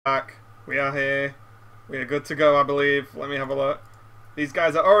Back. We are here. We are good to go, I believe. Let me have a look. These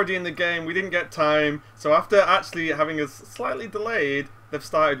guys are already in the game. We didn't get time. So after actually having us slightly delayed, they've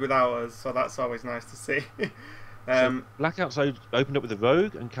started without us. So that's always nice to see. So Blackout's opened up with the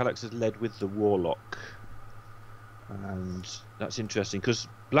Rogue, and Kalaxz has led with the Warlock. And that's interesting because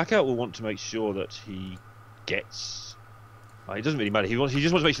Blackout will want to make sure that he gets. Well, it doesn't really matter. He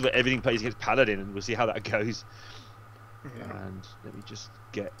just wants to make sure that everything plays against Paladin, and we'll see how that goes. Yeah. And let me just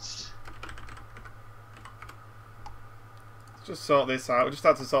get. Just sort this out. We just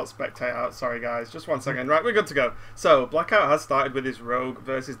had to sort Spectate out. Sorry, guys. Just 1 second. Right, we're good to go. So, Blackout has started with his Rogue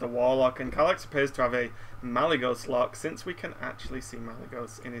versus the Warlock, and Kalaxz appears to have a Malygos lock, since we can actually see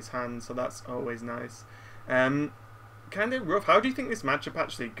Malygos in his hand, so that's always nice. Kind of rough. How do you think this matchup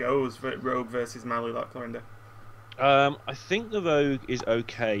actually goes for Rogue versus Malylock, Lorinda? I think the Rogue is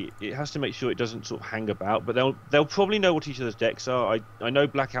okay. It has to make sure it doesn't sort of hang about, but they'll probably know what each other's decks are. I know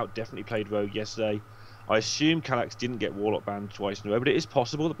Blackout definitely played Rogue yesterday. I assume Kalaxz didn't get Warlock banned twice in a row, but it is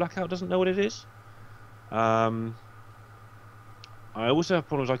possible that Blackout doesn't know what it is. I also have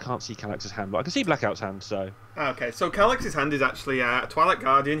problems. I can't see Kalax's hand, but I can see Blackout's hand. So okay, so Kalax's hand is actually a Twilight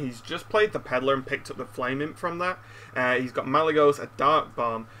Guardian. He's just played the Peddler and picked up the Flame Imp from that. He's got Malygos, a Dark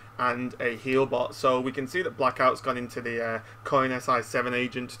Bomb, and a heal bot. So we can see that Blackout's gone into the Coin SI7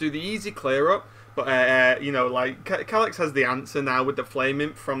 agent to do the easy clear up. But you know, like Kalaxz has the answer now with the Flame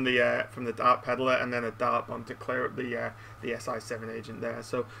Imp from the Dark Peddler, and then a Dark Bomb to clear up the SI7 agent there.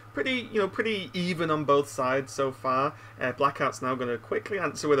 So pretty even on both sides so far. Blackout's now going to quickly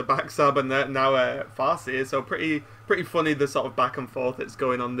answer with a backstab, and now Farseer. So pretty funny the sort of back and forth that's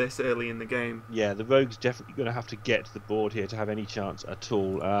going on this early in the game. yeah, the Rogue's definitely going to have to get to the board here to have any chance at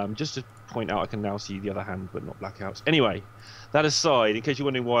all. Just to point out, I can now see the other hand, but not Blackout's. Anyway, that aside, in case you're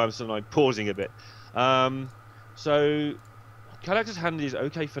wondering why I'm sort of pausing a bit. So Kalax's hand is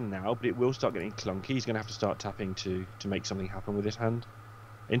okay for now, but it will start getting clunky. He's going to have to start tapping to make something happen with his hand.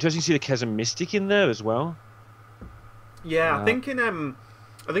 Interesting to see the Kesem Mystic in there as well. Yeah, I think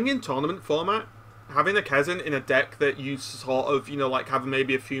in tournament format, having a Kezen in a deck that you sort of like have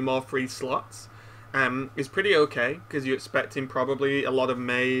maybe a few more free slots is pretty okay, because you're expecting probably a lot of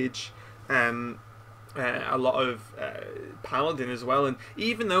Mage, a lot of Paladin as well. And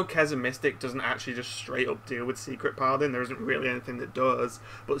even though Kesem Mystic doesn't actually just straight up deal with Secret Paladin, there isn't really anything that does.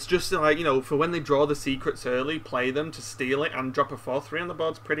 But it's just like, for when they draw the secrets early, play them to steal it and drop a 4/3 on the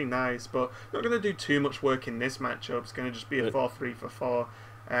board's pretty nice. But not going to do too much work in this matchup. It's going to just be a 4/3 for 4.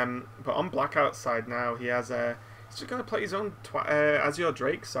 But on Blackout's side now, he has he's just going to play his own Azure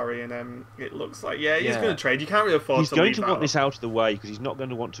Drake, sorry, and it looks like, he's going to trade. You can't really afford to He's going leave to that want up. this out of the way because he's not going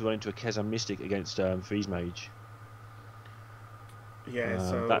to want to run into a Kesem Mystic against Freeze Mage. Yeah,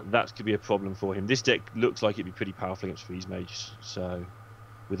 so that could be a problem for him. This deck looks like it'd be pretty powerful against Freeze Mage, so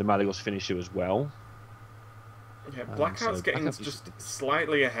with the Malygos finisher as well. yeah, Blackout's getting just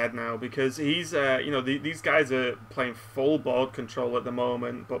slightly ahead now, because he's these guys are playing full board control at the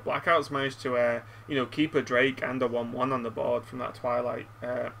moment, but Blackout's managed to keep a Drake and a 1/1 on the board from that Twilight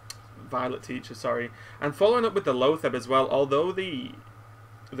Violet Teacher, sorry, and following up with the Lotheb as well. Although the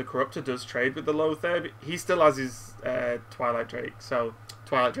Corruptor does trade with the Lotheb, he still has his Twilight Drake. So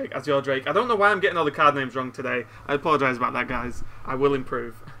Twilight Drake, Azure Drake. I don't know why I'm getting all the card names wrong today. I apologise about that, guys. I will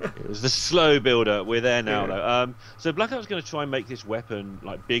improve. It was the slow builder. We're there now, Yeah. though. So Blackout's going to try and make this weapon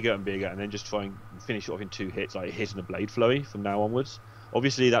like bigger and bigger, and then just try and finish it off in 2 hits, like a hit and a blade flurry from now onwards.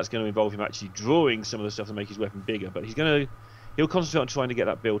 Obviously, that's going to involve him actually drawing some of the stuff to make his weapon bigger, but he'll concentrate on trying to get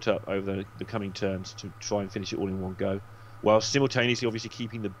that built up over the coming turns to try and finish it all in one go, while simultaneously obviously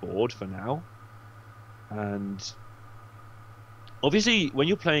keeping the board for now. And obviously when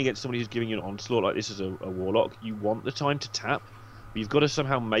you're playing against somebody who's giving you an onslaught like this as a Warlock, you want the time to tap, but you've got to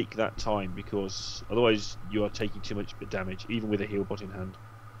somehow make that time, because otherwise you are taking too much damage, even with a heal bot in hand.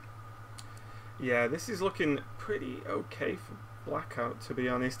 Yeah, this is looking pretty okay for Blackout, to be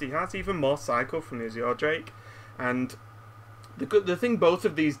honest. He has even more cycle from the Azure Drake, and the thing both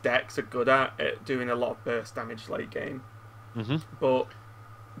of these decks are good at doing a lot of burst damage late game. But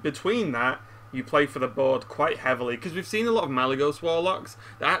between that, you play for the board quite heavily, because we've seen a lot of Malygos Warlocks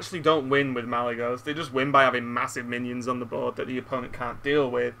that actually don't win with Malygos. They just win by having massive minions on the board that the opponent can't deal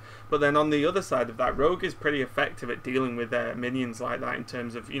with. But then on the other side of that, Rogue is pretty effective at dealing with minions like that, in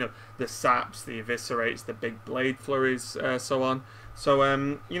terms of the saps, the eviscerates, the big blade flurries, so on. So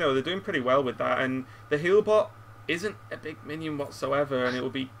they're doing pretty well with that. And the heal bot isn't a big minion whatsoever, and it will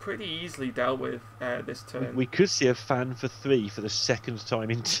be pretty easily dealt with this turn. We could see a fan for 3 for the second time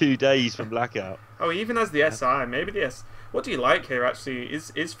in 2 days from Blackout. Oh, he even has the SI. Maybe the S. What do you like here, actually?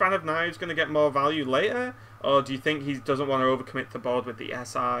 Is Fan of Knives going to get more value later? Or do you think he doesn't want to overcommit the board with the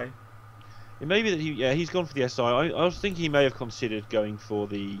SI? It may be that he's gone for the SI. I was thinking he may have considered going for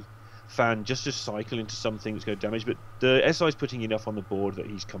the fan just to cycle into something that's going to damage, but the SI is putting enough on the board that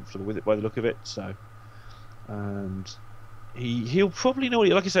he's comfortable with it by the look of it. So, and he'll probably know.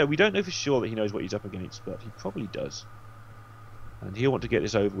 Like I said, we don't know for sure that he knows what he's up against, but he probably does, and he'll want to get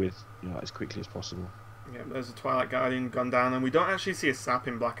this over with, as quickly as possible. Yeah, there's a Twilight Guardian gone down, and we don't actually see a sap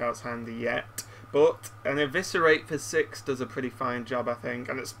in Blackout's hand yet. But an Eviscerate for 6 does a pretty fine job, I think,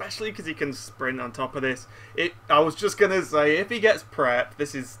 and especially because he can sprint on top of this. I was just going to say, if he gets prep,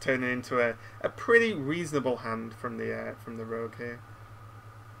 this is turning into a pretty reasonable hand from the Rogue here.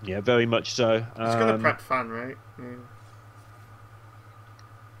 Yeah, very much so. He's going to prep Fan, right? Yeah.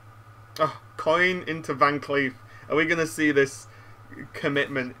 Oh, coin into Van Cleef. Are we going to see this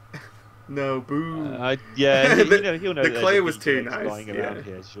commitment? No, boo. Yeah, he'll know the clay was too nice. Lying around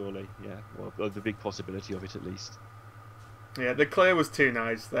here, surely. Yeah, well, the big possibility of it at least. Yeah, the clay was too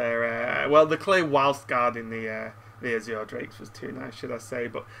nice there. Well, the clay whilst guarding the Azure Drakes was too nice, should I say?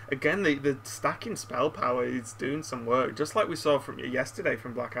 But again, the stacking spell power is doing some work, just like we saw from yesterday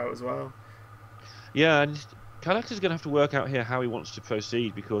from Blackout as well. Yeah, and Kalaxz is going to have to work out here how he wants to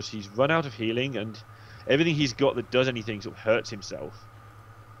proceed, because he's run out of healing, and everything he's got that does anything sort of hurts himself.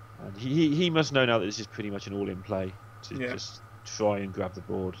 And he must know now that this is pretty much an all-in play to just try and grab the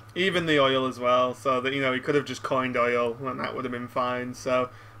board. Even the oil as well, so that he could have just coined oil and that would have been fine.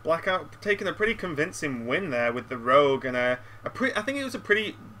 So Blackout taking a pretty convincing win there with the Rogue, and I think it was a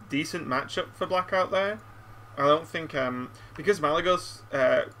pretty decent matchup for Blackout there. I don't think because Malygos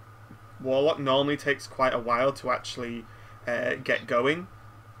Warlock normally takes quite a while to actually get going.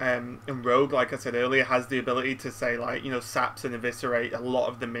 And Rogue, like I said earlier, has the ability to say, saps and eviscerate a lot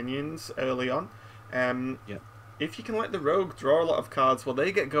of the minions early on. If you can let the Rogue draw a lot of cards, well,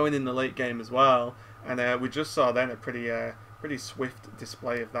 they get going in the late game as well. And we just saw then a pretty swift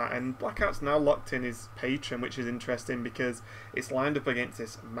display of that. And Blackout's now locked in his Patron, which is interesting because it's lined up against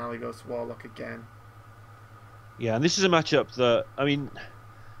this Malygos Warlock again. Yeah, and this is a matchup that,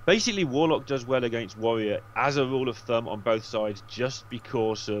 basically, Warlock does well against Warrior as a rule of thumb on both sides, just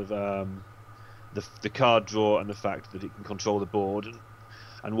because of the card draw and the fact that it can control the board,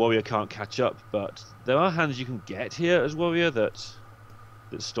 and Warrior can't catch up. But there are hands you can get here as Warrior that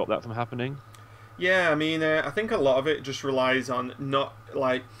stop that from happening. Yeah, I think a lot of it just relies on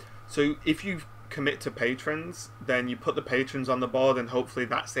so if you commit to patrons, then you put the patrons on the board and hopefully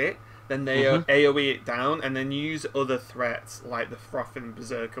that's it. Then they AoE it down, and then use other threats like the Frothing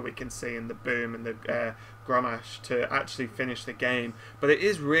Berserker we can see, and the Boom, and the Grommash to actually finish the game. But it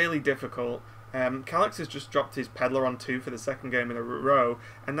is really difficult. Kalaxz has just dropped his Peddler on 2 for the second game in a row,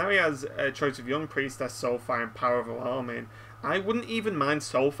 and now he has a choice of Young Priestess, Soulfire, and Power of Alarming. I wouldn't even mind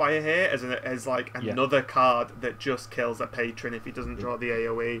Soulfire here as another card that just kills a patron if he doesn't draw the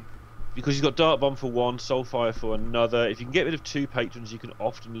AoE. Because he's got Dark Bomb for 1, Soulfire for another. If you can get rid of 2 patrons, you can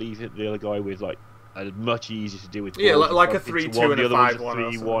often leave the other guy with a much easier to deal with. Yeah, like a 3-2 and a 5-1.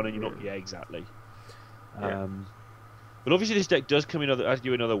 3-1, and you're not. Yeah, exactly. Yeah. But obviously, this deck does come in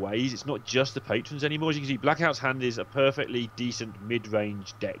other ways. It's not just the patrons anymore. As you can see, Blackout's hand is a perfectly decent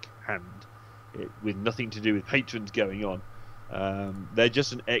mid-range deck hand, with nothing to do with patrons going on. They're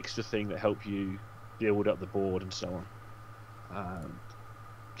just an extra thing that help you build up the board and so on.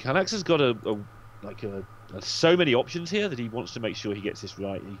 Kalaxz has got so many options here that he wants to make sure he gets this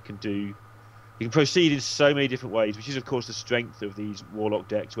right. He can proceed in so many different ways, which is of course the strength of these Warlock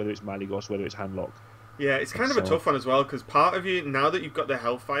decks, whether it's Malygos, whether it's Handlock. Yeah, it's kind of a tough one as well, because part of you, now that you've got the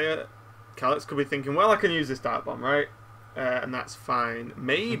Hellfire, Kalaxz could be thinking, well, I can use this Dark Bomb, right? And that's fine.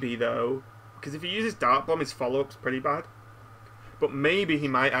 Maybe though, because if he uses Dark Bomb, his follow-up's pretty bad. But maybe he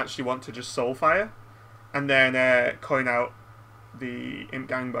might actually want to just Soulfire and then coin out the Imp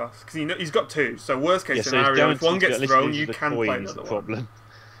Gang boss, because he's got 2. So worst case scenario, if one gets thrown, you can play another one.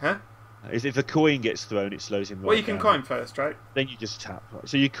 Huh? If the coin gets thrown, it slows him right down. Well, you can coin first, right? Then you just tap. Right?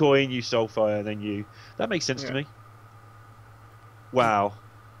 So you coin, you Soulfire, then you. That makes sense to me. Wow.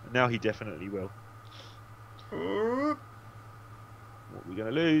 Now he definitely will. What are we going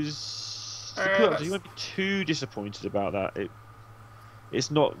to lose? You won't be too disappointed about that.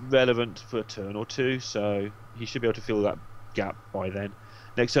 It's not relevant for a turn or 2, so he should be able to fill that gap by then.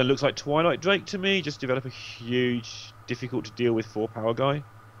 Next turn looks like Twilight Drake to me. Just develop a huge, difficult to deal with 4-power guy.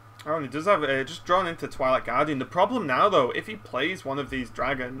 Oh, and he does have just drawn into Twilight Guardian. The problem now, though, if he plays one of these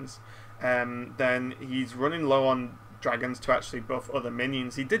dragons, then he's running low on dragons to actually buff other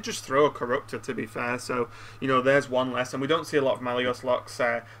minions. He did just throw a Corruptor, to be fair, so there's one less, and we don't see a lot of Malygos locks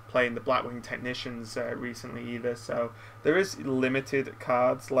playing the Blackwing Technicians recently either, so there is limited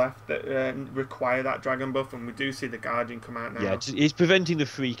cards left that require that dragon buff, and we do see the Guardian come out now. Yeah, it's preventing the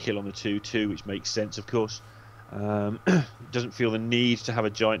free kill on the 2/2, which makes sense, of course. Doesn't feel the need to have a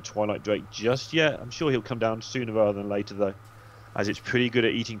giant Twilight Drake just yet. I'm sure he'll come down sooner rather than later, though, as it's pretty good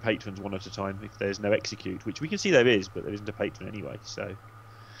at eating patrons one at a time if there's no execute, which we can see there is, but there isn't a patron anyway, so...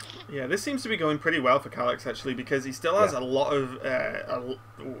 Yeah, this seems to be going pretty well for Kalaxz, actually, because he still has a lot of...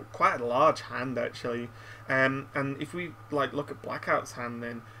 quite a large hand, actually. And if we look at Blackout's hand,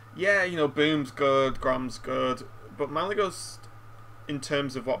 then... Yeah, Boom's good, Grom's good, but Malygos, in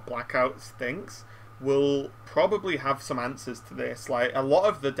terms of what Blackout thinks, will probably have some answers to this. Like, a lot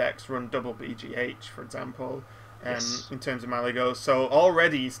of the decks run double BGH, for example... in terms of Malygos, so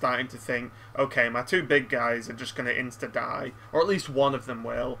already he's starting to think, okay, my two big guys are just going to insta-die, or at least one of them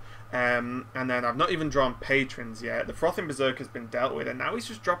will, and then I've not even drawn patrons yet. The Frothing Berserker's been dealt with, and now he's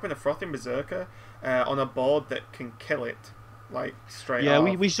just dropping a Frothing Berserker on a board that can kill it, straight off.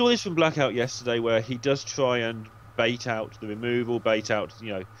 Yeah, we saw this from Blackout yesterday, where he does try and bait out the removal, bait out,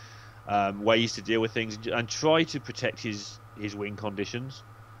 ways to deal with things, and try to protect his win conditions.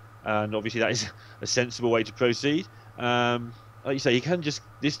 And obviously that is a sensible way to proceed. Like you say, he can just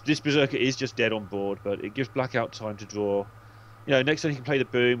this Berserker is just dead on board, but it gives Blackout time to draw. Next time he can play the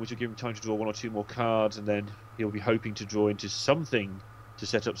Boom, which will give him time to draw one or two more cards, and then he'll be hoping to draw into something to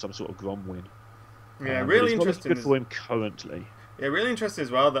set up some sort of Grom win. Yeah, really it's interesting. Good for him currently. Yeah, really interesting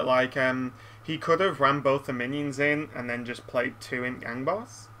as well that he could have ran both the minions in and then just played 2 Imp Gang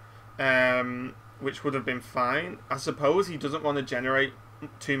Boss, which would have been fine. I suppose he doesn't want to generate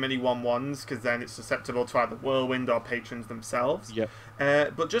too many 1/1s because then it's susceptible to either Whirlwind or patrons themselves. Yeah.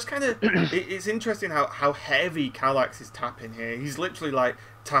 But just kind of, it's interesting how heavy Kalaxz is tapping here. He's literally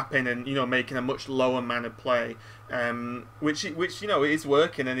tapping and making a much lower mana play, which is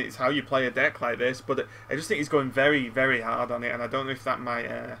working, and it's how you play a deck like this. But I just think he's going very, very hard on it, and I don't know if that might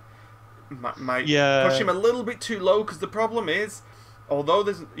push him a little bit too low, because the problem is, although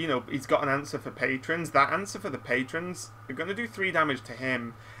there's, he's got an answer for patrons, that answer for the patrons are going to do 3 damage to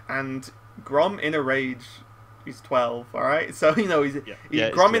him, and Grom in a rage is 12, alright? So,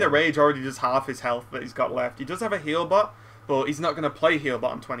 Grom in a rage already does half his health that he's got left. He does have a heal bot, but he's not going to play heal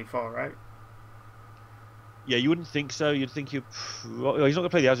bot on 24, right? Yeah, you wouldn't think so. You'd think he's not going to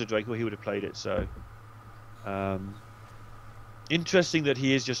play the Azure Drake, or he would have played it, so... interesting that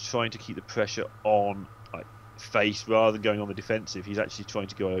he is just trying to keep the pressure on face rather than going on the defensive. He's actually trying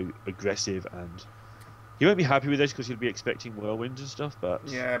to go aggressive, and he won't be happy with this because he'll be expecting whirlwinds and stuff. But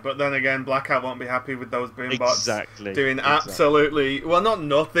yeah, but then again, Blackout won't be happy with those boom bots doing exactly. absolutely well, not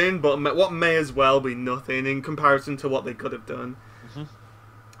nothing, but what may as well be nothing in comparison to what they could have done.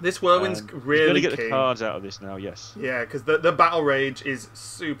 This whirlwind's really going to get key. The cards out of this now. Yes. Yeah, because the battle rage is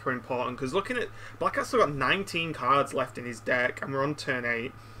super important. Because looking at Blackout's still got 19 cards left in his deck, and we're on turn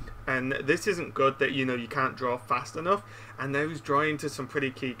 8. And this isn't good that, you can't draw fast enough. And now he's drawing to some pretty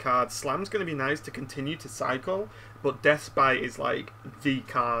key cards. Slam's going to be nice to continue to cycle, but Deathbite is the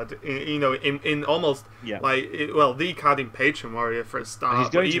card, in almost, the card in Patron Warrior for a start. And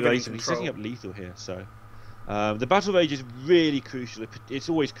he's going to raise him. He's setting up lethal here, so... the battle rage is really crucial. It's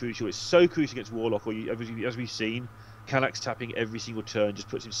always crucial. It's so crucial against Warlock, or as we've seen, Kalaxz tapping every single turn just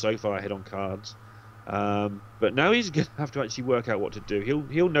puts him so far ahead on cards. But now he's going to have to actually work out what to do.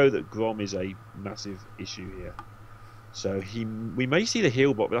 He'll know that Grom is a massive issue here. So we may see the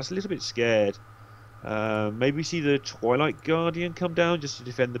heal bot, but that's a little bit scared. Maybe we see the Twilight Guardian come down just to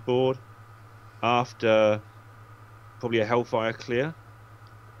defend the board after probably a Hellfire clear.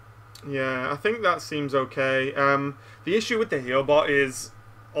 Yeah, I think that seems okay. The issue with the heal bot is,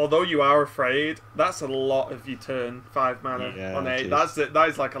 although you are afraid, that's a lot of your turn 5 mana on 8. That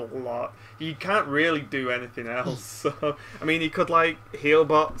is a lot. You can't really do anything else. So I mean, he could heal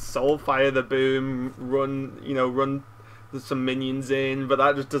bot, Soulfire the Boom, run some minions in, but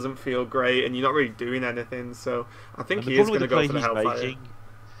that just doesn't feel great, and you're not really doing anything. So I think he is going to go for the Hellfire.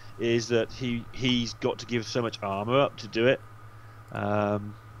 Is that he's got to give so much armor up to do it.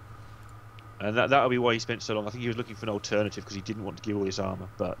 And that'll be why he spent so long. I think he was looking for an alternative because he didn't want to give all his armor.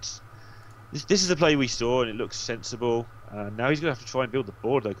 But this is the play we saw, and it looks sensible. Now he's going to have to try and build the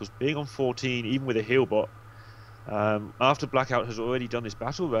board, though, because being on 14, even with a heal bot, after Blackout has already done this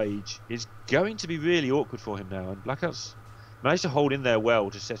battle rage, is going to be really awkward for him now. And Blackout's managed to hold in there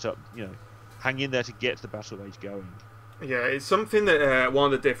well to set up, hang in there to get the battle rage going. Yeah, it's something that one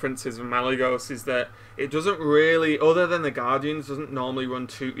of the differences with Malygos is that it doesn't really, other than the Guardians, doesn't normally run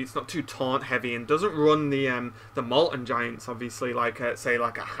too. It's not too taunt heavy and doesn't run the Molten Giants, obviously, like say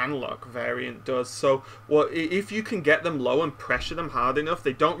like a Handlock variant does. So what if you can get them low and pressure them hard enough?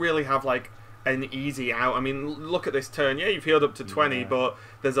 They don't really have like an easy out. I mean, look at this turn. Yeah, you've healed up to 20, but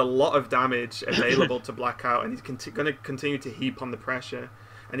there's a lot of damage available to Blackout, and he's going to continue to heap on the pressure.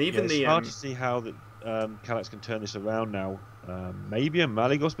 And even it's hard to see how that. Kalaxz can turn this around now. Maybe a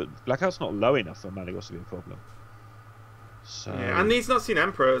Malygos, but Blackout's not low enough for Malygos to be a problem. So yeah, and he's not seen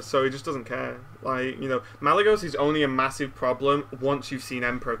Emperor, so he just doesn't care. Like, you know, Malygos is only a massive problem once you've seen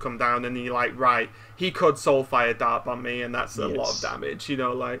Emperor come down, and you're like, right, he could Soulfire Dart Bomb me, and that's a lot of damage. You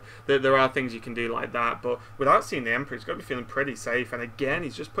know, like there are things you can do like that, but without seeing the Emperor, he's got to be feeling pretty safe. And again,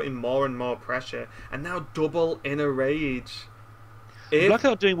 he's just putting more and more pressure, and now double Inner Rage.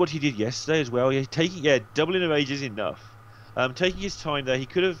 Blackout doing what he did yesterday as well. Doubling a rage is enough. Taking his time there, he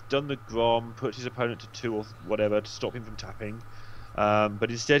could have done the Grom, put his opponent to 2 or whatever to stop him from tapping.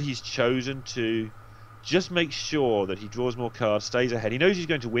 But instead he's chosen to just make sure that he draws more cards, stays ahead. He knows he's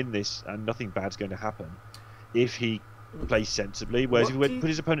going to win this and nothing bad's going to happen if he plays sensibly. Whereas if he put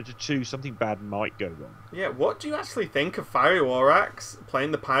his opponent to 2, something bad might go wrong. Yeah, what do you actually think of Fiery Warax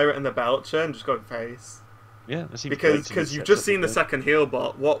playing the Pirate and the Belcher and just going face? Yeah, that seems because you've just seen the second heal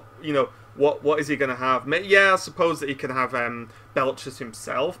bot. What is he going to have? Yeah, I suppose that he can have Belchers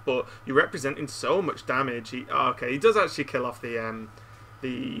himself, but you're representing so much damage. He does actually kill off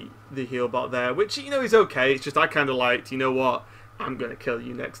the heal bot there, which is okay. It's just I kind of liked. You know what? I'm going to kill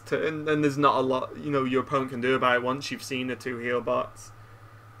you next turn, and there's not a lot your opponent can do about it once you've seen the 2 heal bots.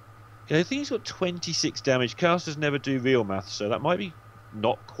 Yeah, I think he's got 26 damage. Casters never do real math, so that might be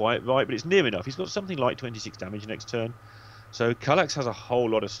not quite right, but it's near enough. He's got something like 26 damage next turn, so Kalaxz has a whole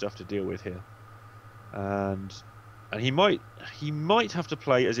lot of stuff to deal with here, and he might have to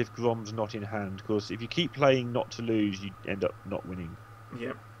play as if Grom's not in hand, because if you keep playing not to lose, you end up not winning.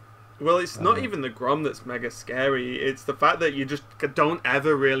 Yep. Well, it's not even the Grom that's mega scary. It's the fact that you just don't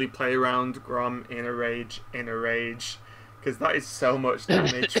ever really play around Grom in a rage, because that is so much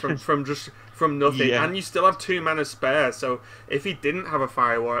damage from nothing, and you still have 2 mana spare. So if he didn't have a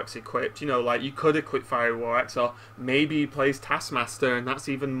Fireworks equipped, like you could equip Fireworks, or maybe he plays Taskmaster, and that's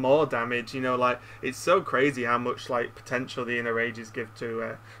even more damage. Like it's so crazy how much like potential the Inner Rages give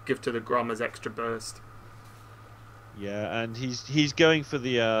to the Grom as extra burst. Yeah, and he's going for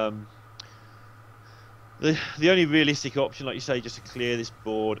the only realistic option, like you say, just to clear this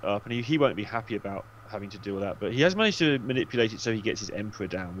board up, and he won't be happy about having to do all that, but he has managed to manipulate it so he gets his Emperor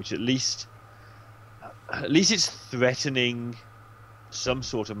down, which at least it's threatening some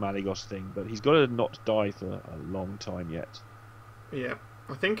sort of Malygos thing, but he's got to not die for a long time yet. Yeah,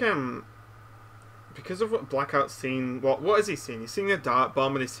 I think because of what Blackout's seen, what has he seen? He's seen a Dart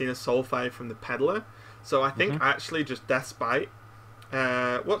Bomb and he's seen a Soulfire from the Peddler, so I think actually just Death's Bite.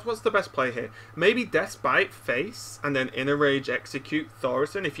 What's the best play here? Maybe Death's Bite face and then Inner Rage execute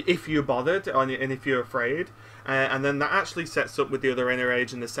Thaurissan if you're bothered and if you're afraid, and then that actually sets up with the other Inner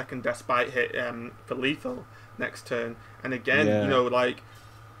Rage and the second Death's Bite hit for lethal next turn. And again, like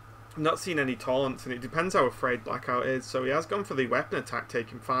I'm not seeing any taunts, and it depends how afraid Blackout is. So he has gone for the weapon attack,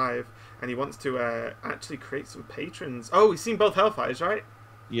 taking 5, and he wants to actually create some patrons. Oh, he's seen both Hellfires, right?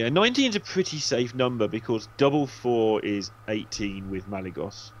 Yeah, 19 is a pretty safe number because double 4 is 18 with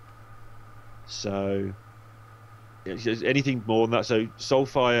Malygos. So anything more than that, so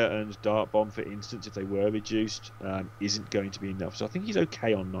Soulfire and Dart Bomb, for instance, if they were reduced, isn't going to be enough. So I think he's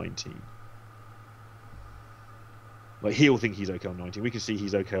okay on 19. Like, he'll think he's okay on 19. We can see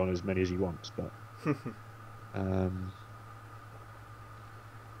he's okay on as many as he wants, but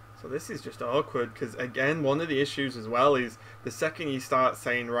so this is just awkward, because again, one of the issues as well is the second you start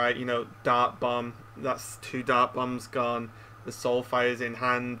saying, right, Dart Bomb, that's 2 Dart Bombs gone, the Soulfire's in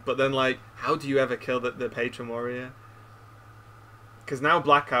hand, but then, like, how do you ever kill the Patron Warrior? Because now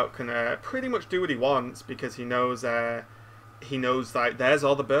Blackout can pretty much do what he wants, because he knows like there's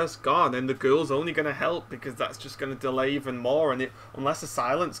all the bursts gone, and the Ghoul's only going to help, because that's just going to delay even more, and unless a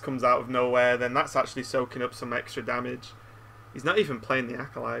Silence comes out of nowhere, then that's actually soaking up some extra damage. He's not even playing the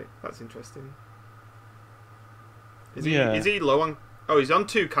Acolyte. That's interesting. Is he low on... Oh, he's on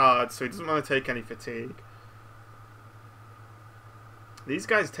 2 cards, so he doesn't want to take any fatigue. These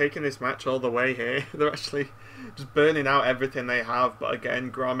guys taking this match all the way here. They're actually just burning out everything they have. But again,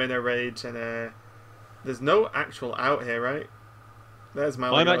 Grom in a rage, and there's no actual out here, right? There's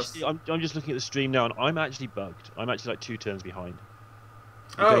Malygos. I'm just looking at the stream now, and I'm actually bugged. I'm actually like 2 turns behind.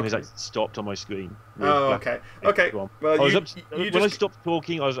 The game has actually stopped on my screen. Oh, okay. Okay. Well, when I stopped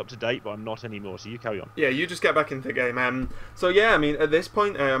talking, I was up to date, but I'm not anymore. So you carry on. Yeah, you just get back into the game. So yeah, I mean, at this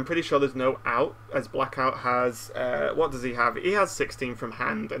point, I'm pretty sure there's no out, as Blackout has. What does he have? He has 16 from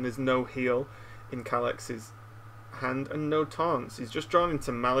hand, and there's no heal in Kalaxz's hand, and no taunts. He's just drawn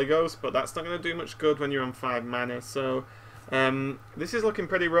into Malygos, but that's not going to do much good when you're on 5 mana. So this is looking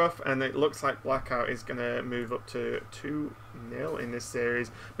pretty rough, and it looks like Blackout is going to move up to 2-0 in this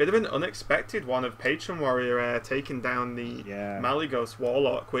series. Bit of an unexpected one of Patron Warrior taking down the Malygos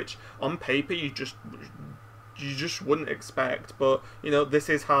Warlock, which on paper you just wouldn't expect. But you know, this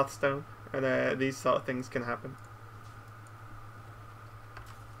is Hearthstone, and these sort of things can happen.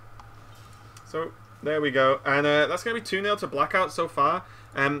 So there we go, and that's going to be 2-0 to Blackout so far.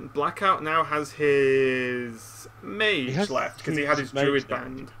 Blackout now has his mage left because he had his druid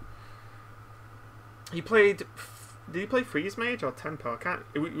band. He played. Did he play freeze mage or tempo? I can't.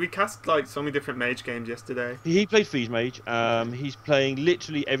 We cast like so many different mage games yesterday. He played freeze mage. He's playing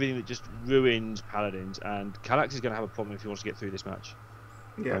literally everything that just ruins paladins, and Kalaxz is going to have a problem if he wants to get through this match.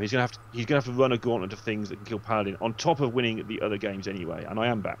 Yeah. He's going to have to run a gauntlet of things that can kill paladin on top of winning the other games anyway. And I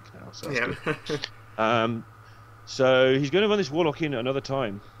am back now, so that's good. So he's going to run this Warlock in another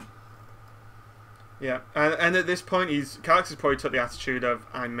time. Yeah, and at this point, Kalaxz has probably took the attitude of,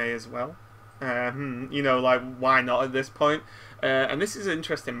 I may as well. You know, like, why not at this point? And this is an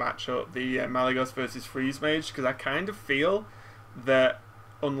interesting matchup, the Malygos versus Freeze Mage, because I kind of feel that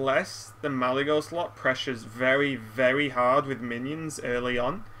unless the Malygos lot pressures very, very hard with minions early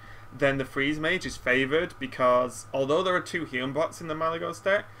on, then the Freeze Mage is favoured, because although there are 2 healing bots in the Malygos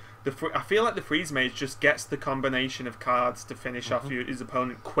deck, I feel like the Freeze Mage just gets the combination of cards to finish off his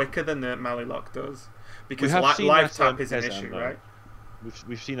opponent quicker than the Malylok does. Because life tap is an issue, right?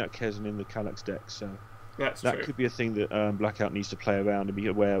 We've seen that Kezan in the Kalaxz deck, so that could be a thing that Blackout needs to play around and be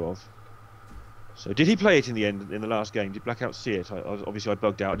aware of. So did he play it in the end, in the last game? Did Blackout see it? Obviously I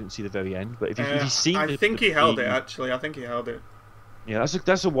bugged out, I didn't see the very end. But if he's seen it... I think he held it, actually. I think he held it. Yeah,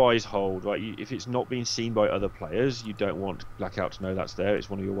 that's a wise hold, right? If it's not being seen by other players, you don't want Blackout to know that's there. It's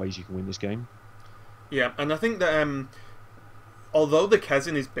one of your ways you can win this game. Yeah, and I think that although the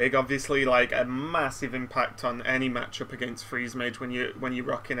Kezan is big, obviously, like a massive impact on any matchup against Freeze Mage when you're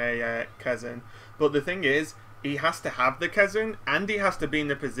rocking a Kezan. But the thing is, he has to have the Kezan, and he has to be in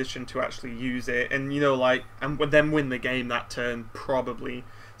the position to actually use it, and you know, like, and then win the game that turn probably.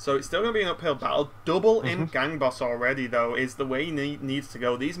 So it's still going to be an uphill battle. Double Imp Gang Boss already, though, is the way he needs to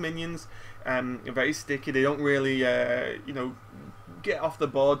go. These minions are very sticky. They don't really, you know, get off the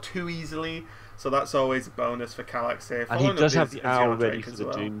board too easily. So that's always a bonus for Kalaxz here. And he does have the Owl ready for the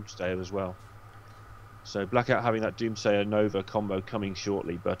Doomsayer as well. So Blackout having that Doomsayer Nova combo coming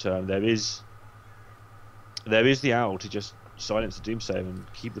shortly. But there is the Owl to just silence the Doomsayer and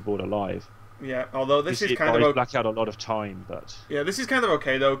keep the board alive. Yeah, although this is kind of Blackout a lot of time, but yeah, this is kind of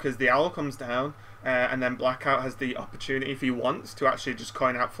okay though, because the Owl comes down, and then Blackout has the opportunity, if he wants, to actually just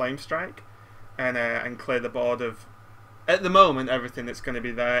coin out Flame Strike, and clear the board of, at the moment, everything that's going to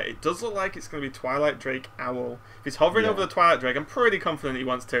be there. It does look like it's going to be Twilight Drake Owl. If he's hovering over the Twilight Drake, I'm pretty confident he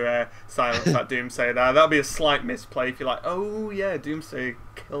wants to silence that Doomsayer there. That'll be a slight misplay if you're like, oh yeah, Doomsayer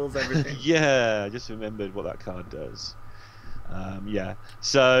kills everything. Yeah, I just remembered what that card does. Yeah,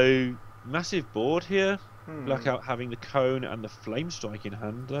 so massive board here. Blackout having the Cone and the Flame Strike in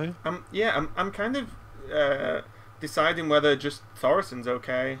hand, though. Yeah, I'm kind of deciding whether just Thorison's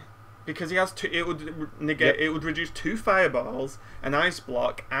okay, because he has two. It would negate. It would reduce 2 Fireballs, an Ice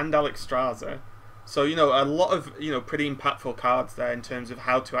Block, and Alexstrasza. So, you know, a lot of, you know, pretty impactful cards there in terms of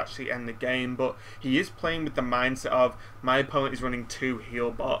how to actually end the game, but he is playing with the mindset of, my opponent is running 2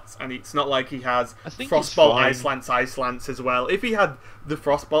 heal bots, and it's not like he has Frostbolt, Ice Lance as well. If he had the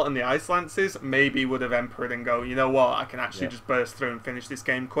Frostbolt and the Ice Lances, maybe he would have Emperored and go, you know what, I can actually just burst through and finish this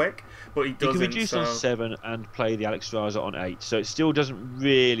game quick, but he doesn't. He can reduce on 7 and play the Alexstrasza on 8, so it still doesn't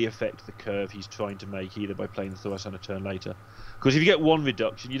really affect the curve he's trying to make either by playing the Thorisson a turn later. Because if you get 1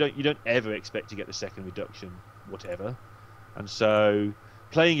 reduction, you don't ever expect to get the 2nd reduction, whatever. And so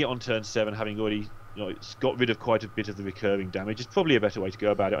playing it on turn 7, having already, you know, it's got rid of quite a bit of the recurring damage, is probably a better way to go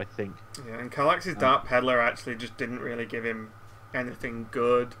about it, I think. Yeah, and Kalaxz's Dark Peddler actually just didn't really give him anything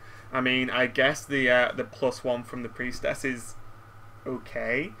good. I mean, I guess the +1 from the Priestess is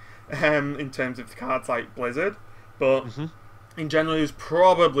okay in terms of cards like Blizzard, but in general, he was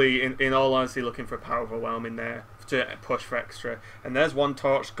probably, in all honesty, looking for a Power Overwhelm in there to push for extra. And there's 1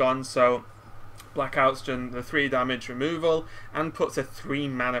 torch gone, so Blackout's done the 3 damage removal and puts a 3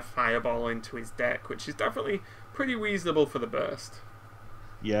 mana Fireball into his deck, which is definitely pretty reasonable for the burst.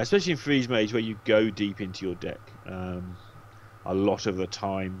 Yeah, especially in Freeze Mage where you go deep into your deck. a lot of the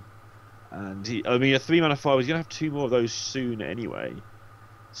time. And I mean, a 3-mana 5, he's going to have 2 more of those soon anyway.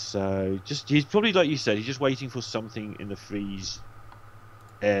 So he's probably, like you said, he's just waiting for something in the freeze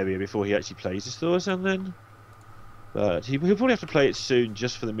area before he actually plays his Thaurissan then. But he'll probably have to play it soon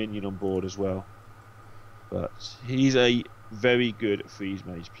just for the minion on board as well. But he's a very good freeze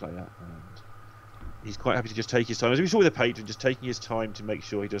mage player, and he's quite happy to just take his time. As we saw with the patron, just taking his time to make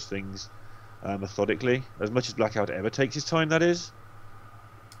sure he does things methodically, as much as Blackout ever takes his time, that is.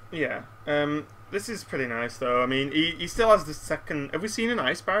 Yeah. This is pretty nice, though. I mean, he still has the second... Have we seen an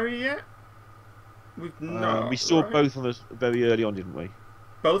Ice Barrier yet? We've not, we saw right? both on this very early on, didn't we?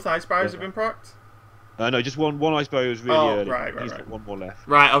 Both Ice Barriers have been procced? No, just one Ice Barrier was really early. Right, He's got one more left.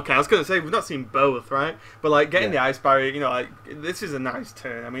 Right, okay. I was going to say, we've not seen both, right? But, like, getting the Yeah. Ice Barrier, you know, like, this is a nice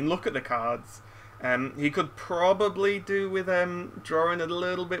turn. I mean, look at the cards. He could probably do with drawing a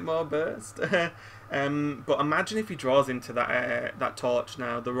little bit more burst. But imagine if he draws into that torch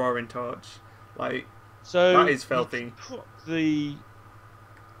now, the Roaring Torch. Like, So that is filthy.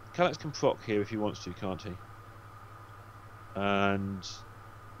 Kalaxz can proc here if he wants to, can't he? And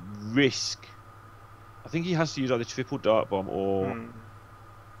risk. I think he has to use either triple Dart Bomb or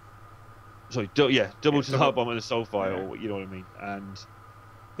sorry, double Dart Bomb and a Soulfire, or you know what I mean. And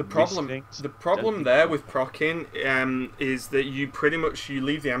the problem there with proccing is that you pretty much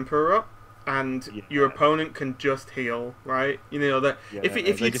leave the Emperor up, and your opponent can just heal, right? You know that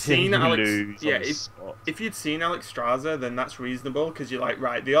if you'd seen if you'd seen Alexstrasza, then that's reasonable because you're like,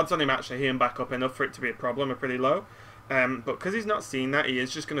 right, the odds on him actually healing back up enough for it to be a problem are pretty low. But because he's not seen that, he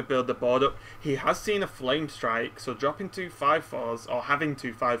is just going to build the board up. He has seen a Flame Strike, so dropping 2 5/4s or having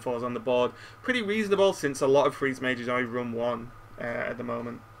 2 5/4s on the board, pretty reasonable since a lot of freeze mages only run 1 at the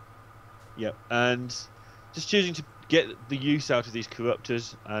moment. Yep, and just choosing to get the use out of these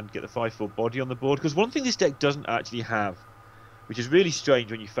Corruptors and get the 5/4 body on the board, because one thing this deck doesn't actually have, which is really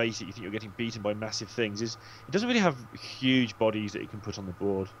strange when you face it, you think you're getting beaten by massive things, is it doesn't really have huge bodies that it can put on the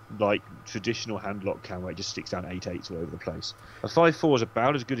board, like traditional handlock can, where it just sticks down 8/8s all over the place. A 5/4 is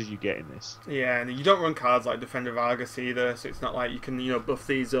about as good as you get in this. Yeah, and you don't run cards like Defender of Argus either, so it's not like you can, you know, buff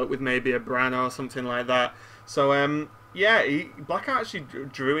these up with maybe a Bran or something like that. So, yeah, Blackout actually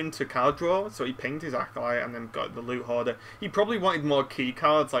drew into card draw, so he pinged his Acolyte and then got the Loot Hoarder. He probably wanted more key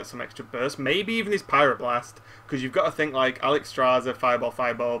cards, like some extra burst, maybe even his Pyroblast, because you've got to think like Alexstrasza, Fireball,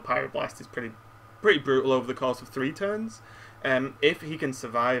 Pyroblast is pretty brutal over the course of 3 turns. If he can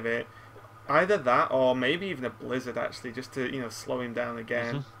survive it, either that or maybe even a Blizzard actually, just to, you know, slow him down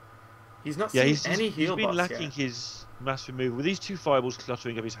again. He's not seen any heal bots yet. He's been lacking his mass removal. With these 2 Fireballs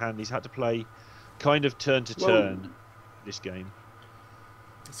cluttering up his hand, he's had to play kind of turn to turn this game.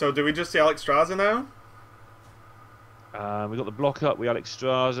 So do we just see Alexstrasza now? We got the block up. We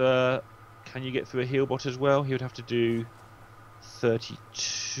Alexstrasza. Can you get through a heal bot as well? He would have to do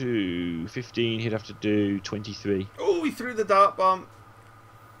 32. 15. He'd have to do 23. Oh, he threw the Dart Bomb.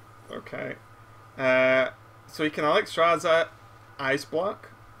 Okay. So he can Alexstrasza Ice Block,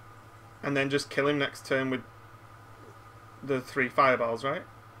 and then just kill him next turn with the 3 Fireballs, right?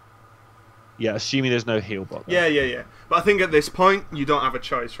 Yeah, assuming there's no heal bot. Yeah. But I think at this point, you don't have a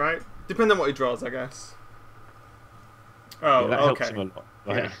choice, right? Depending on what he draws, I guess. Oh, that helps him a lot.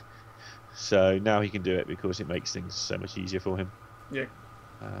 Right? Yeah. So now he can do it because it makes things so much easier for him. Yeah.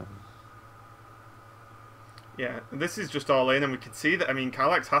 Yeah, this is just all in, and we can see that, I mean,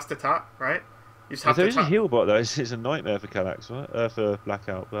 Kalaxz has to tap, right? You just have there to is tap. a heal bot, though. It's a nightmare for Kalaxz, right? For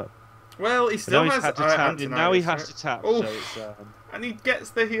Blackout, but... Well, he still has to tap. Now he has right? to tap, Oof. so it's... And he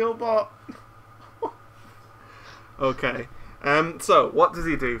gets the heal bot. Okay. So, what does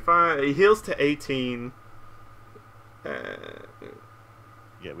he do? He heals to 18.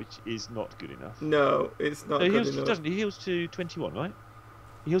 Yeah, which is not good enough. No, it's not good enough. He heals to 21, right?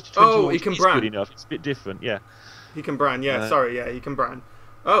 He heals to 21, he can Bran. Good enough. It's a bit different, yeah. He can Bran, yeah. Sorry, yeah, he can Bran.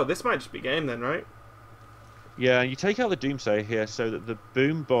 Oh, this might just be game then, right? Yeah, you take out the Doomsayer here so that the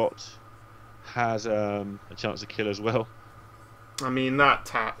Boom bot has a chance to kill as well. I mean, that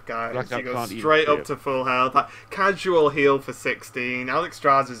tap, guys. Blackout He goes can't straight up to full health. That casual heal for 16.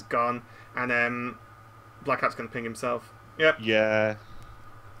 Alexstrasza's gone, and Blackout's going to ping himself. Yep. Yeah.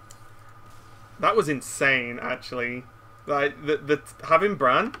 That was insane, actually. Like, the having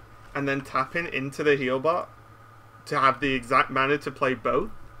Bran and then tapping into the heal bot to have the exact mana to play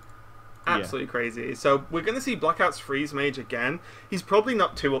both. Absolutely crazy. So we're going to see Blackout's Freeze Mage again. He's probably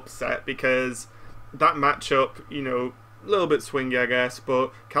not too upset because that matchup, you know, a little bit swingy, I guess.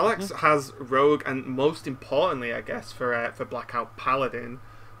 But Kalaxz has Rogue and, most importantly, I guess, for Blackout, Paladin,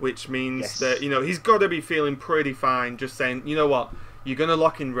 which means that, you know, he's got to be feeling pretty fine just saying, you know what, You're going to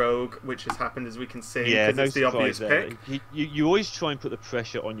lock in Rogue, which has happened, as we can see, because no it's the obvious there. pick. You always try and put the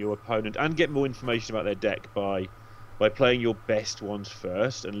pressure on your opponent and get more information about their deck by playing your best ones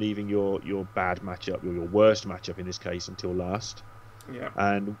first and leaving your bad matchup, or your worst matchup in this case, until last. Yeah.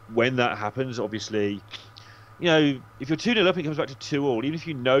 And when that happens, obviously, you know, if you're 2-0 up, it comes back to 2-2. Even if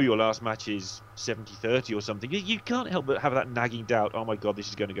you know your last match is 70-30 or something, you can't help but have that nagging doubt, oh my god, this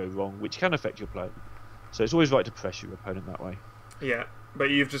is going to go wrong, which can affect your play. So it's always right to pressure your opponent that way. Yeah,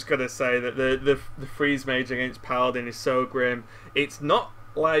 but you've just got to say that the freeze mage against Paladin is so grim. It's not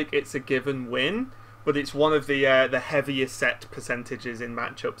like it's a given win, but it's one of the heavier set percentages in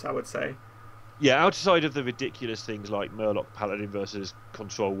matchups, I would say. Yeah, outside of the ridiculous things like Murloc Paladin versus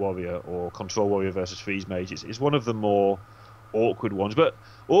Control Warrior or Control Warrior versus Freeze Mage, it's one of the more awkward ones. But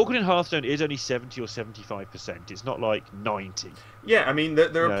awkward in Hearthstone is only 70 or 75%. It's not like 90. Yeah, I mean,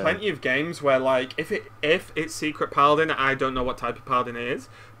 there are plenty of games where, like, if it's Secret Paladin, I don't know what type of Paladin it is,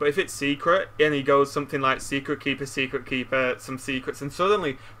 but if it's Secret, and he goes something like Secret Keeper, some Secrets, and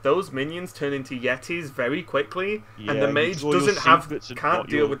suddenly those minions turn into Yetis very quickly, and the Mage can't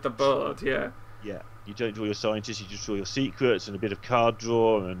deal with the board, Yeah, you don't draw your Scientists, you just draw your Secrets and a bit of card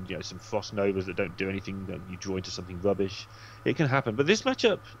draw and, you know, some Frost Novas that don't do anything, that you draw into something rubbish. It can happen, but this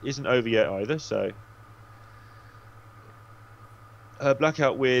matchup isn't over yet either, so...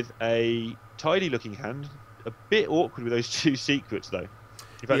 Blackout with a tidy-looking hand, a bit awkward with those 2 Secrets, though.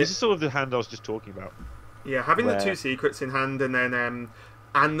 In fact, this is sort of the hand I was just talking about. Yeah, having the 2 Secrets in hand and then...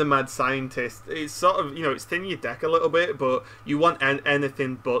 and the Mad Scientist, it's sort of, you know, it's thinning your deck a little bit, but you want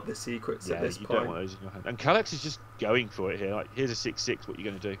anything but the Secrets at this point. Yeah, you don't want those in your hand. And Kalaxz is just going for it here. Like, here's a 6/6, what are you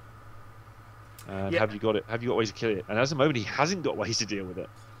going to do? And have you got it? Have you got ways to kill it? And at the moment, he hasn't got ways to deal with it.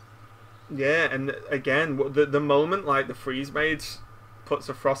 Yeah, and again, the moment, like, the Freeze Mage puts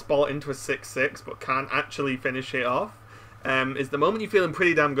a Frostbolt into a 6/6, but can't actually finish it off, is the moment you're feeling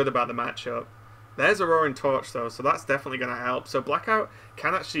pretty damn good about the matchup. There's a Roaring Torch, though, so that's definitely going to help. So Blackout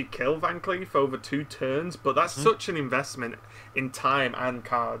can actually kill Van Cleef over 2 turns, but that's such an investment in time and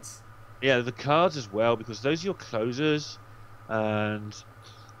cards. Yeah, the cards as well, because those are your closers. And,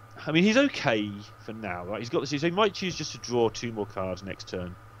 I mean, he's okay for now, right? He's got this, so he might choose just to draw 2 more cards next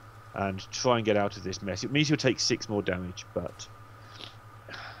turn and try and get out of this mess. It means he'll take 6 more damage, but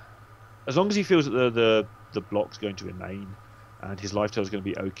as long as he feels that the block's going to remain and his lifesteal is going to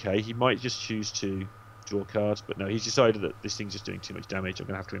be okay, he might just choose to draw cards. But no, he's decided that this thing's just doing too much damage. I'm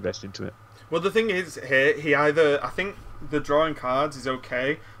going to have to invest into it. Well, the thing is, here, he either... I think the drawing cards is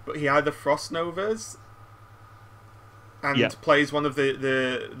okay, but he either Frost Novas and plays one of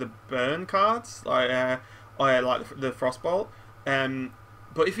the burn cards, like the Frostbolt.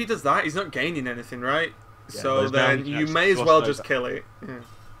 But if he does that, he's not gaining anything, right? Yeah, so then you may as well just kill it. Yeah.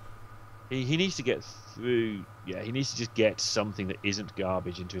 He needs to get through... Yeah, he needs to just get something that isn't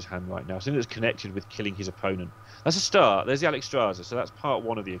garbage into his hand right now. Something that's connected with killing his opponent. That's a start. There's the Alexstrasza, so that's part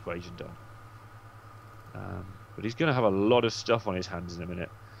 1 of the equation done. But he's going to have a lot of stuff on his hands in a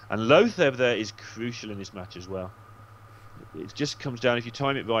minute. And Lothar there is crucial in this match as well. It just comes down, if you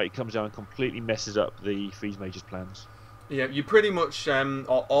time it right, it comes down and completely messes up the Freeze Mage's plans. Yeah, you pretty much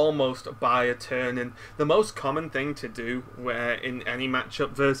or almost buy a turn, and the most common thing to do where in any matchup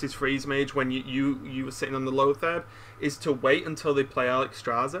versus Freeze Mage when you were sitting on the Lothar is to wait until they play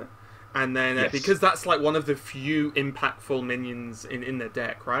Alexstrasza, and then because that's like one of the few impactful minions in their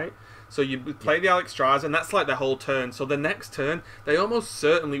deck, right? So you play the Alexstrasza, and that's like their whole turn. So the next turn, they almost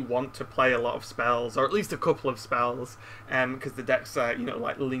certainly want to play a lot of spells, or at least a couple of spells, because the decks,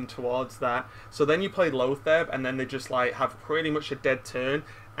 like lean towards that. So then you play Lothar, and then they just like have pretty much a dead turn.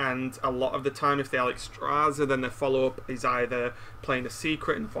 And a lot of the time, if they Alexstrasza, then their follow-up is either playing a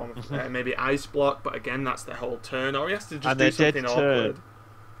secret in the form of maybe Ice Block, but again, that's their whole turn, or he has to just do something awkward.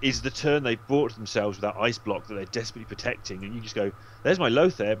 Is the turn they brought themselves with that Ice Block that they're desperately protecting, and you just go, there's my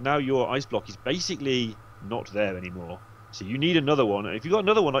Lothar, now your Ice Block is basically not there anymore. So you need another one, and if you've got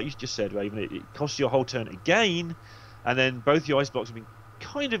another one, like you just said, Raven, it costs you a whole turn again, and then both your Ice Blocks have been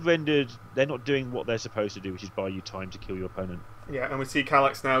kind of rendered, they're not doing what they're supposed to do, which is buy you time to kill your opponent. Yeah, and we see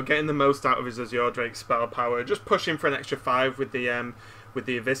Kalaxz now getting the most out of his Azure Drake spell power, just pushing for an extra 5 with the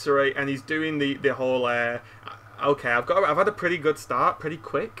Eviscerate, and he's doing the whole... Okay, I've had a pretty good start, pretty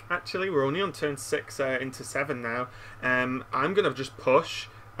quick actually. We're only on turn 6 into 7 now. I'm gonna just push,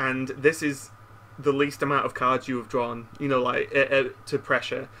 and this is the least amount of cards you have drawn, to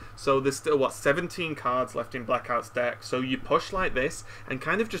pressure. So there's still 17 cards left in Blackout's deck. So you push like this and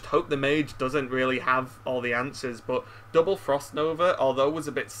kind of just hope the Mage doesn't really have all the answers. But double Frost Nova, although it was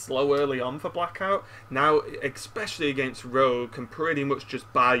a bit slow early on for Blackout, now especially against Rogue, can pretty much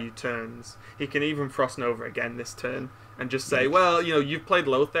just buy you turns. He can even Frost Nova again this turn. and just say, well, you know, you've played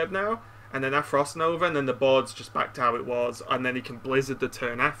Loatheb now, and then I Frost Nova, and then the board's just back to how it was, and then he can Blizzard the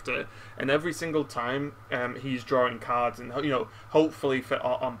turn after. And every single time he's drawing cards, and you know, hopefully for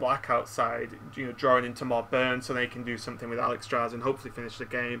on Blackout side, you know, drawing into more burn so they can do something with Alexstrasza and hopefully finish the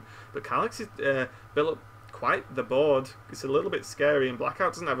game. But Kalaxz is built up quite the board. It's a little bit scary, and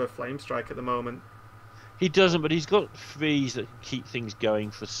Blackout doesn't have a Flame Strike at the moment. He doesn't, but he's got freeze that can keep things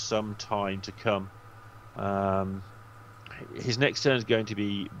going for some time to come. His next turn is going to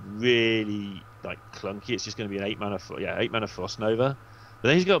be really like clunky. It's just going to be an 8 mana Frost Nova. But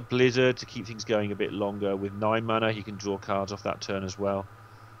then he's got Blizzard to keep things going a bit longer. With 9 mana, he can draw cards off that turn as well.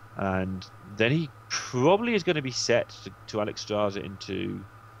 And then he probably is going to be set to Alexstrasza into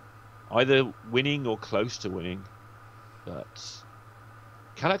either winning or close to winning. But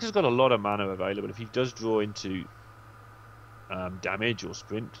Kalaxz has got a lot of mana available. If he does draw into damage or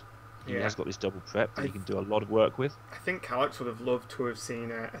sprint, he has got this double prep that he can do a lot of work with. I think Kalaxz would have loved to have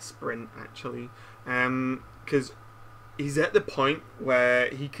seen a sprint, actually. Because he's at the point where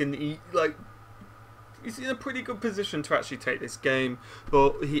he can eat, like, he's in a pretty good position to actually take this game,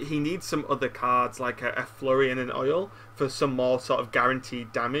 but he needs some other cards like a Flurry and an Oil for some more sort of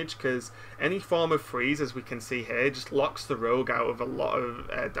guaranteed damage, because any form of freeze, as we can see here, just locks the rogue out of a lot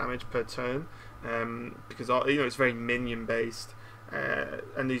of damage per turn, because, you know, it's very minion based.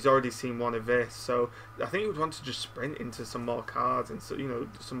 And he's already seen one of this, so I think he would want to just sprint into some more cards and, so, you know,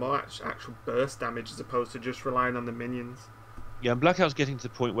 some more actual burst damage as opposed to just relying on the minions. Yeah, and Blackout's getting to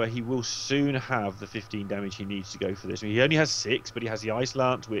the point where he will soon have the 15 damage he needs to go for this. I mean, he only has 6, but he has the Ice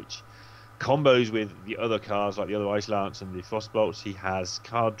Lance, which combos with the other cards like the other Ice Lance and the Frost Bolts. He has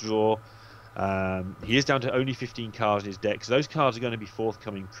card draw. He is down to only 15 cards in his deck, so those cards are going to be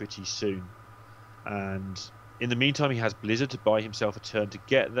forthcoming pretty soon. And in the meantime, he has Blizzard to buy himself a turn to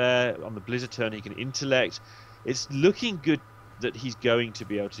get there. On the Blizzard turn, he can Intellect. It's looking good that he's going to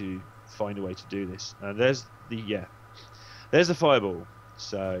be able to find a way to do this. And there's the Fireball.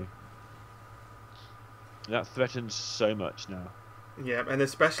 So that threatens so much now. Yeah, and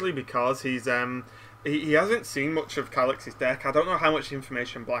especially because he's he hasn't seen much of Kalax's deck. I don't know how much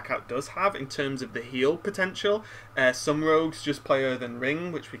information Blackout does have in terms of the heal potential. Some rogues just play Earthen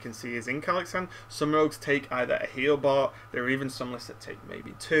Ring, which we can see is in Kalax's hand. Some rogues take either a heal bot. There are even some lists that take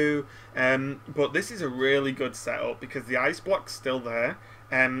maybe 2. But this is a really good setup because the ice block's still there.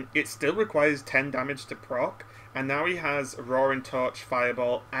 It still requires 10 damage to proc. And now he has Roaring Torch,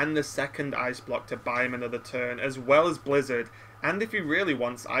 Fireball, and the second ice block to buy him another turn, as well as Blizzard. And if he really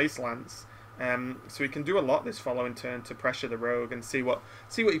wants Ice Lance. So he can do a lot this following turn to pressure the rogue and see what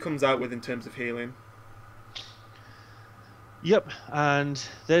he comes out with in terms of healing. Yep, and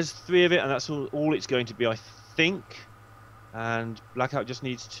there's 3 of it, and that's all it's going to be, I think. And Blackout just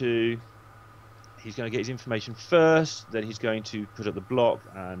needs to... He's going to get his information first, then he's going to put up the block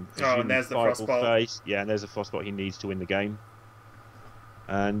and... and there's the Frostbolt. Yeah, and there's the Frostbolt he needs to win the game.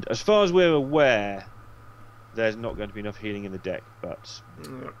 And as far as we're aware, there's not going to be enough healing in the deck, but...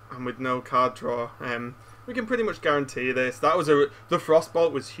 And with no card draw, we can pretty much guarantee this. That was the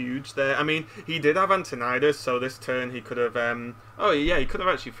Frostbolt was huge there. I mean, he did have Antonidas, so this turn he could have... he could have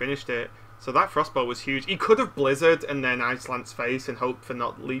actually finished it. So that Frostbolt was huge. He could have Blizzard and then Ice Lance face and hope for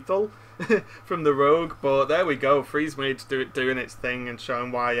not lethal from the rogue, but there we go. Freeze Mage doing its thing and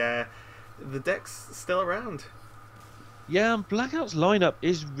showing why the deck's still around. Yeah, and Blackout's lineup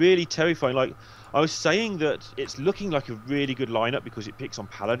is really terrifying. Like, I was saying that it's looking like a really good lineup because it picks on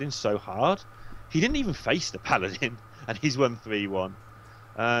Paladin so hard. He didn't even face the Paladin, and he's won 3-1.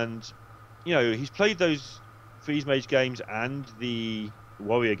 And, you know, he's played those Freeze Mage games and the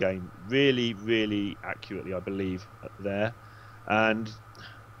Warrior game really, really accurately, I believe, there. And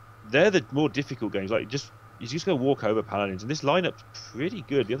they're the more difficult games. Like, he's just going to walk over Paladins, and this lineup's pretty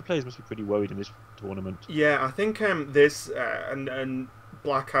good. The other players must be pretty worried in this tournament. Yeah, I think this and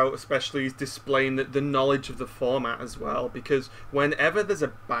Blackout especially is displaying the knowledge of the format as well, because whenever there's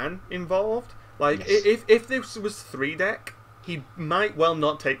a ban involved, like if this was 3-deck, he might well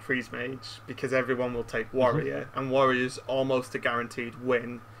not take Freeze Mage because everyone will take Warrior, and Warrior's almost a guaranteed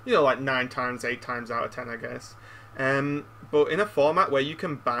win. You know, like 9 times, 8 times out of 10, I guess. But in a format where you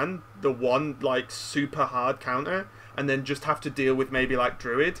can ban the one like super hard counter and then just have to deal with maybe like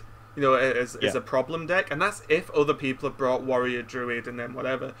Druid, you know, as a problem deck, and that's if other people have brought Warrior, Druid, and then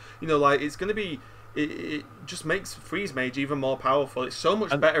whatever. You know, like it's going to be... It just makes Freeze Mage even more powerful. It's so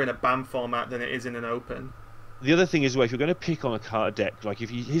much better in a ban format than it is in an open. The other thing is, well, if you're going to pick on a card deck, like if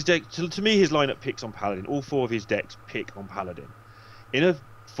his deck, to me, his lineup picks on Paladin. All 4 of his decks pick on Paladin. In a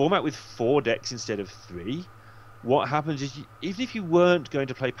format with 4 decks instead of 3, what happens is, even if you weren't going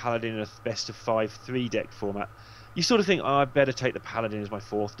to play Paladin in a best of 5 3-deck format, you sort of think, oh, I better take the Paladin as my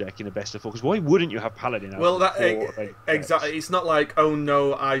fourth deck in a best of four, because why wouldn't you have Paladin? Well, that four exactly. It's not like, oh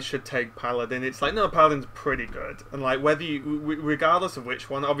no, I should take Paladin. It's like, no, Paladin's pretty good, and like whether you, regardless of which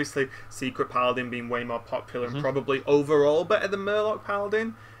one, obviously Secret Paladin being way more popular and probably overall better than Murloc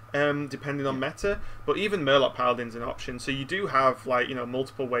Paladin. Depending on meta, but even Murloc Paladin's an option. So you do have like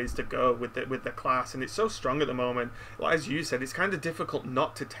multiple ways to go with the class, and it's so strong at the moment. Like, as you said, it's kind of difficult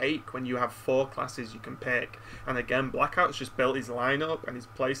not to take when you have 4 classes you can pick. And again, Blackout's just built his lineup and his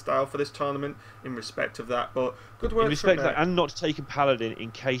playstyle for this tournament in respect of that. But good work in respect from of that, and not taking Paladin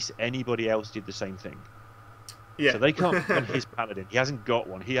in case anybody else did the same thing. Yeah. So they can't run his Paladin. He hasn't got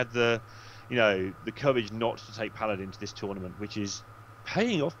one. He had the courage not to take Paladin to this tournament, which is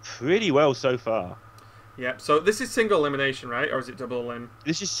paying off pretty well so far. Yeah, so this is single elimination, right? Or is it double elim?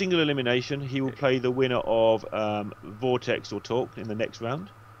 This is single elimination. He will play the winner of Vortex or Talk in the next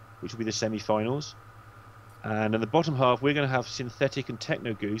round, which will be the semi-finals. And in the bottom half, we're going to have Synthetic and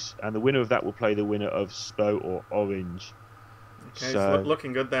Techno Goose, and the winner of that will play the winner of Spo or Orange. Okay, so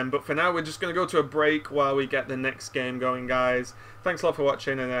looking good then. But for now, we're just going to go to a break while we get the next game going, guys. Thanks a lot for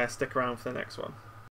watching, and stick around for the next one.